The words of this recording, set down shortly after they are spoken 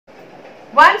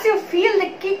Once you feel the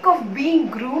kick of being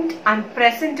groomed and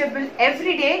presentable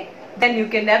every day, then you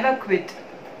can never quit.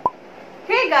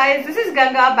 Hey guys, this is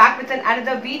Ganga back with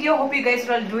another video. Hope you guys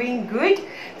are all doing good.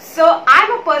 So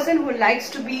I'm a person who likes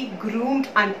to be groomed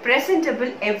and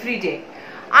presentable every day.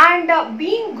 And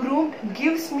being groomed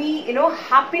gives me,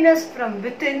 happiness from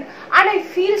within, and I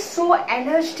feel so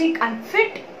energetic and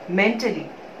fit mentally.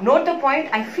 Note the point,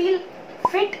 I feel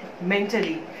fit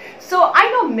mentally. So I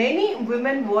know many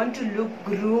women want to look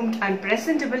groomed and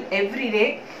presentable every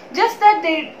day, just that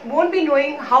they won't be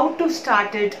knowing how to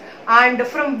start it and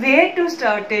from where to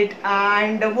start it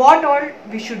and what all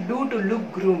we should do to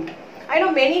look groomed. I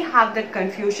know many have that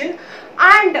confusion,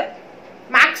 and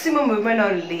maximum women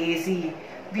are lazy.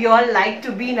 We all like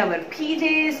to be in our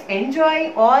PJs,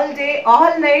 enjoy all day,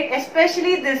 all night,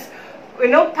 especially this,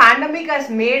 pandemic has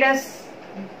made us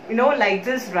like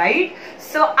this, right?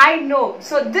 So I know,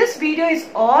 so this video is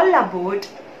all about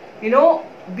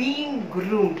being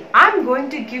groomed. I'm going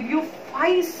to give you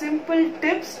 5 simple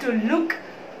tips to look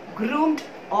groomed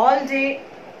all day,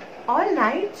 all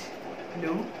night,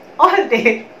 no, all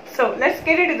day. So let's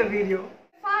get into the video.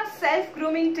 First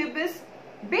self-grooming tip is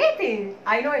bathing.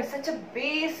 I know it's such a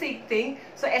basic thing.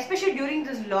 So especially during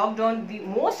this lockdown,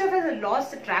 most of us have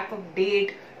lost the track of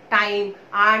date, time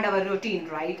and our routine,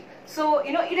 right? So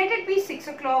let it be 6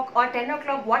 o'clock or 10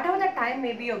 o'clock, whatever the time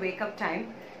may be your wake up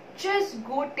time, just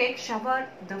go take shower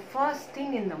the first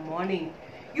thing in the morning.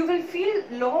 You will feel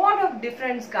lot of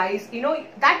difference, guys.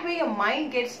 That way your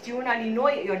mind gets tuned and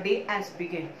your day has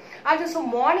begun. And so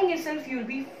morning itself you'll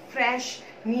be fresh,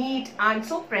 neat and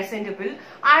so presentable,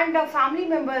 and family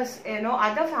members,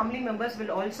 other family members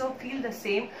will also feel the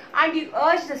same, and you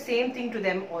urge the same thing to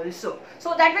them also.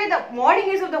 So that way the morning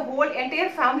is of the whole entire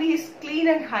family is clean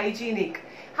and hygienic.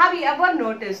 Have you ever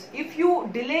noticed, if you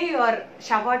delay your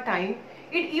shower time,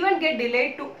 it even get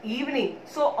delayed to evening.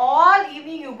 So all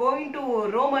evening you're going to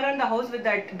roam around the house with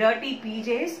that dirty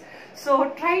PJs.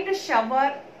 So try to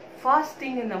shower first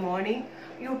thing in the morning.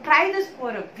 You try this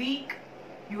for a week,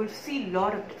 you will see a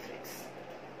lot of difference.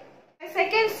 My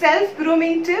second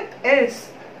self-grooming tip is,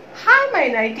 hi my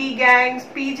nighty gangs,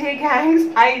 PJ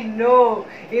gangs. I know,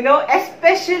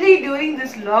 especially during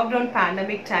this lockdown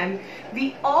pandemic time,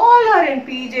 we all are in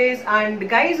PJs and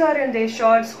guys are in their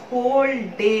shorts whole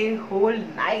day, whole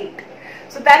night.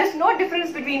 So there is no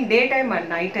difference between daytime and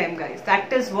nighttime, guys.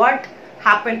 That is what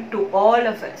happened to all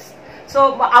of us.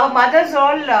 So our mothers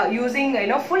are all using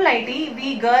full nighty.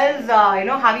 We girls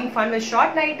having fun with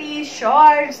short nighties,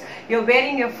 shorts. You're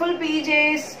wearing your full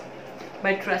PJs.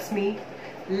 But trust me,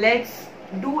 let's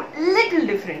do little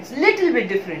bit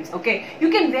difference. Okay, you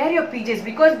can wear your PJs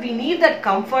because we need that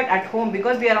comfort at home,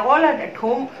 because we are all at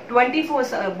home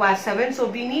 24/7. So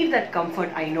we need that comfort,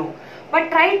 I know.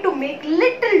 But try to make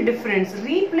little difference.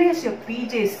 Replace your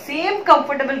PJs, same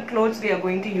comfortable clothes we are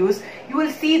going to use. You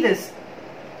will see this.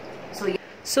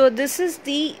 So this is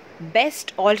the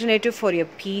best alternative for your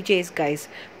PJs, guys.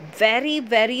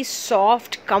 Very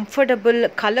soft, comfortable,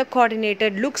 color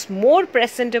coordinated, looks more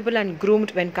presentable and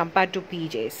groomed when compared to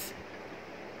PJs.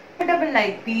 Comfortable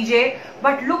like PJ,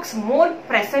 but looks more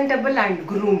presentable and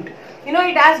groomed.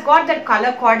 It has got that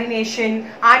color coordination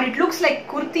and it looks like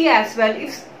kurti as well.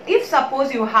 If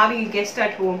suppose you're having a guest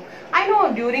at home, I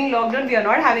know during lockdown we are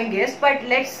not having guests, but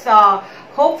let's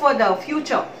hope for the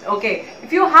future. Okay,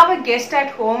 if you have a guest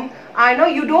at home, I know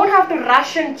you don't have to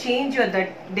rush and change your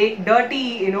dirty,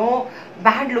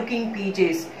 bad looking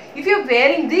PJs. If you're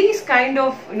wearing these kind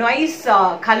of nice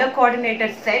color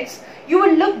coordinated sets, you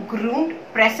will look groomed,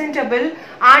 presentable,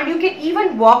 and you can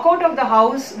even walk out of the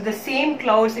house with the same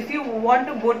clothes. If you want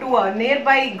to go to a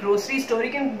nearby grocery store,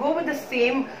 you can go with the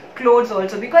same clothes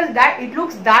also, because that it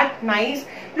looks that nice,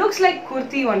 looks like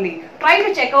kurti only. Try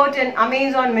to check out in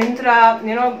Amazon, Myntra,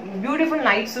 beautiful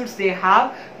night suits they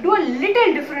have. Do a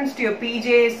little difference to your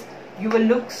PJs, you will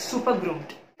look super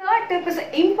groomed. Third tip is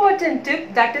an important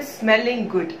tip, that is smelling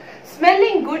good.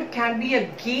 Smelling good can be a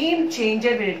game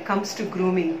changer when it comes to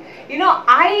grooming.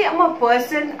 I am a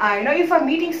person, if I'm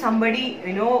meeting somebody,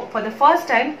 for the first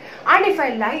time, and if I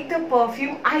like the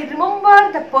perfume, I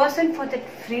remember the person for that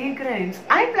fragrance.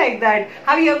 I'm like that.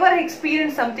 Have you ever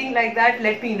experienced something like that?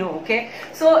 Let me know, okay?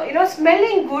 So,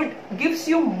 smelling good gives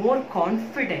you more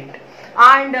confidence.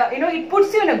 And it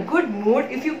puts you in a good mood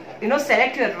if you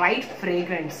select your right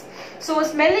fragrance. So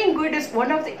smelling good is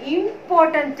one of the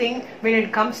important thing when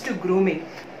it comes to grooming.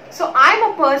 So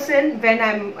I'm a person, when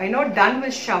I'm done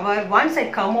with shower, once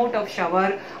I come out of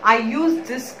shower, I use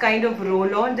this kind of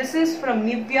roll-on. This is from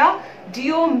Nivea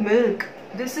Deo Milk.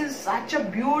 This is such a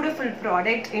beautiful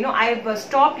product. I've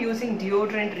stopped using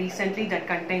deodorant recently that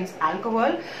contains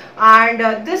alcohol,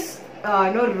 and this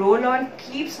roll on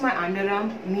keeps my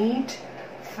underarm neat,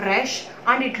 fresh,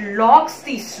 and it locks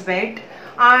the sweat,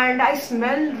 and I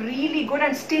smell really good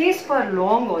and stays for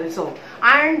long also.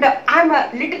 And I'm a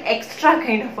little extra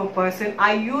kind of a person.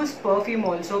 I use perfume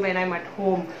also when I'm at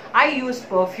home. I use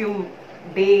perfume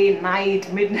day,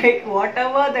 night, midnight,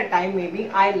 whatever the time may be.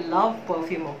 I love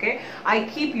perfume, okay? I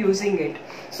keep using it.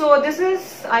 So this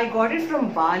is, I got it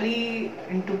from Bali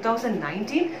in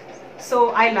 2019. So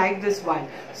I like this one.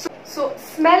 So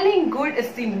smelling good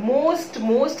is the most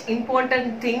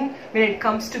important thing when it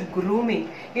comes to grooming.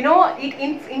 You know, it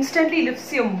instantly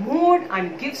lifts your mood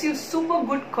and gives you super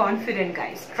good confidence,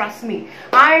 guys. Trust me.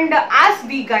 And as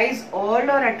we guys all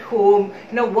are at home,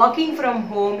 you know, working from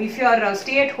home, if you are a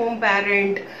stay-at-home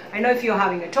parent, I know if you're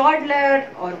having a toddler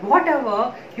or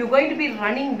whatever, you're going to be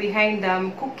running behind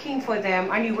them, cooking for them,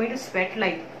 and you're going to sweat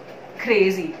like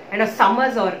crazy. And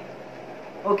summers are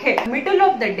okay. Middle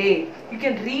of the day, you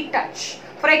can retouch.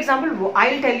 For example,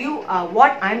 I'll tell you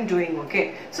what I'm doing,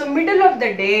 okay? So middle of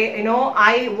the day, you know,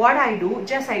 what I do,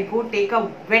 just I go take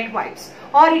a wet wipes,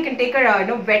 or you can take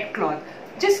a wet cloth.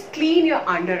 Just clean your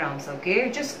underarms,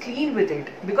 okay? Just clean with it,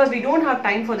 because we don't have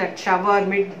time for that shower,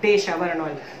 midday shower and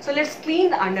all. So let's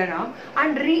clean the underarm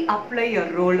and reapply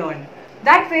your roll-on.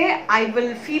 That way I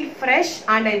will feel fresh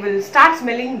and I will start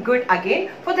smelling good again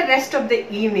for the rest of the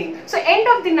evening. So end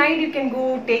of the night you can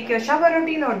go take your shower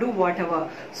routine or do whatever.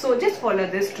 So just follow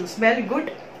this to smell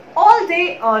good all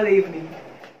day, all evening.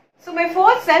 So my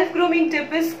fourth self-grooming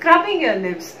tip is scrubbing your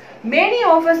lips. Many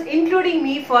of us, including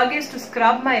me, forgets to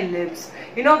scrub my lips.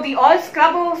 You know, we all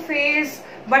scrub our face,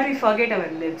 but we forget our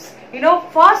lips. You know,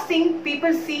 first thing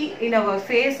people see in our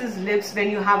face is lips when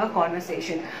you have a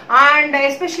conversation. And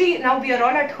especially now we are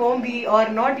all at home, we are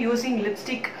not using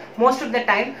lipstick most of the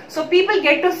time. So people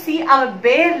get to see our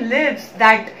bare lips,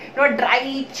 that, you know,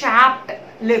 dry, chapped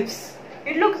lips.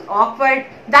 It looks awkward.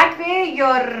 That way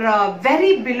you're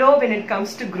very below when it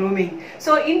comes to grooming.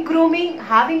 So in grooming,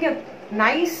 having a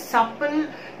nice supple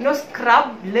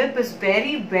scrub lip is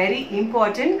very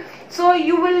important. So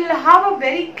you will have a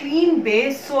very clean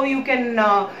base, so you can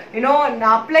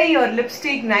apply your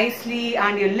lipstick nicely,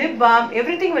 and your lip balm,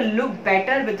 everything will look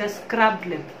better with a scrubbed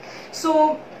lip.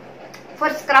 So for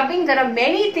scrubbing, there are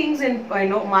many things in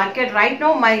market right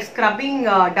now. My scrubbing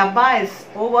dabba is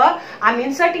over. I'm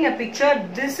inserting a picture.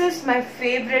 This is my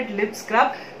favorite lip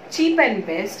scrub, cheap and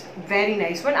best, very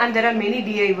nice one, and there are many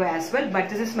DIY as well, but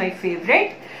this is my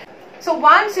favorite. So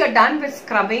once you're done with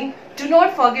scrubbing, do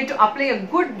not forget to apply a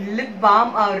good lip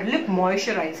balm or lip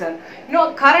moisturizer. You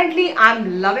know, currently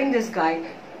I'm loving this guy.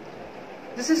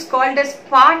 This is called as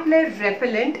partner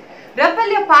repellent.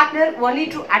 Repel your partner only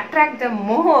to attract them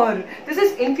more. This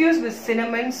is infused with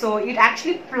cinnamon, so it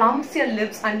actually plumps your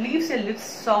lips and leaves your lips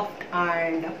soft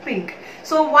and pink.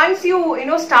 So once you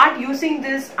start using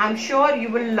this, I'm sure you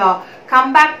will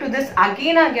come back to this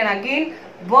again.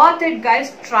 Worth it,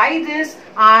 guys. Try this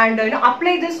and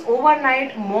apply this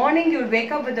overnight. Morning you'll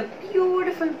wake up with a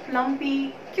beautiful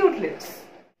plumpy cute lips.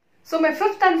 So my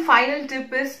fifth and final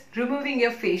tip is removing your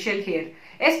facial hair.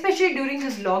 Especially during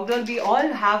this lockdown, we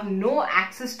all have no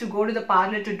access to go to the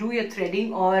parlor to do your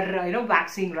threading or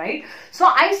waxing, right? So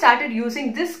I started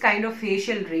using this kind of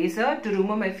facial razor to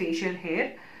remove my facial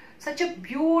hair. Such a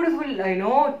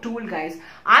beautiful tool, guys.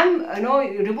 I'm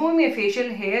removing my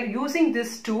facial hair using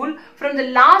this tool from the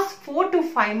last 4 to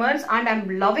 5 months, and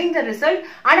I'm loving the result.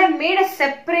 And I made a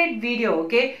separate video,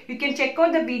 okay? You can check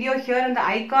out the video here in the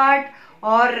iCard,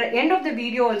 or end of the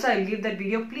video also I'll give that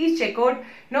video. Please check out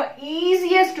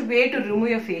easiest way to remove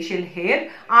your facial hair,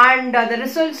 and the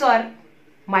results are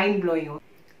mind-blowing.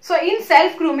 So in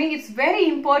self-grooming, it's very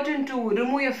important to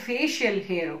remove your facial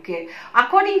hair, okay?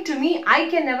 According to me, I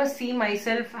can never see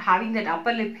myself having that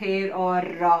upper lip hair or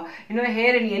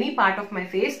hair in any part of my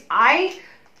face. I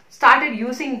started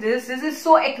using this. This is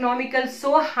so economical,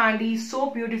 so handy, so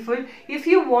beautiful. If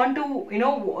you want to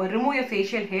remove your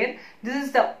facial hair, this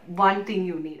is the one thing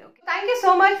you need, okay? Thank you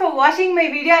so much for watching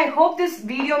my video. I hope this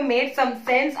video made some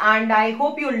sense, and I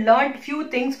hope you learned few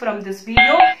things from this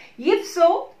video. If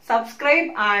so, subscribe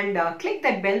and click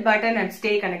that bell button and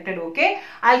stay connected, okay?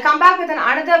 I'll come back with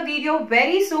another video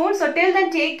very soon. So till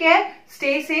then, take care,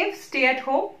 stay safe, stay at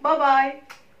home. Bye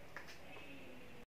bye.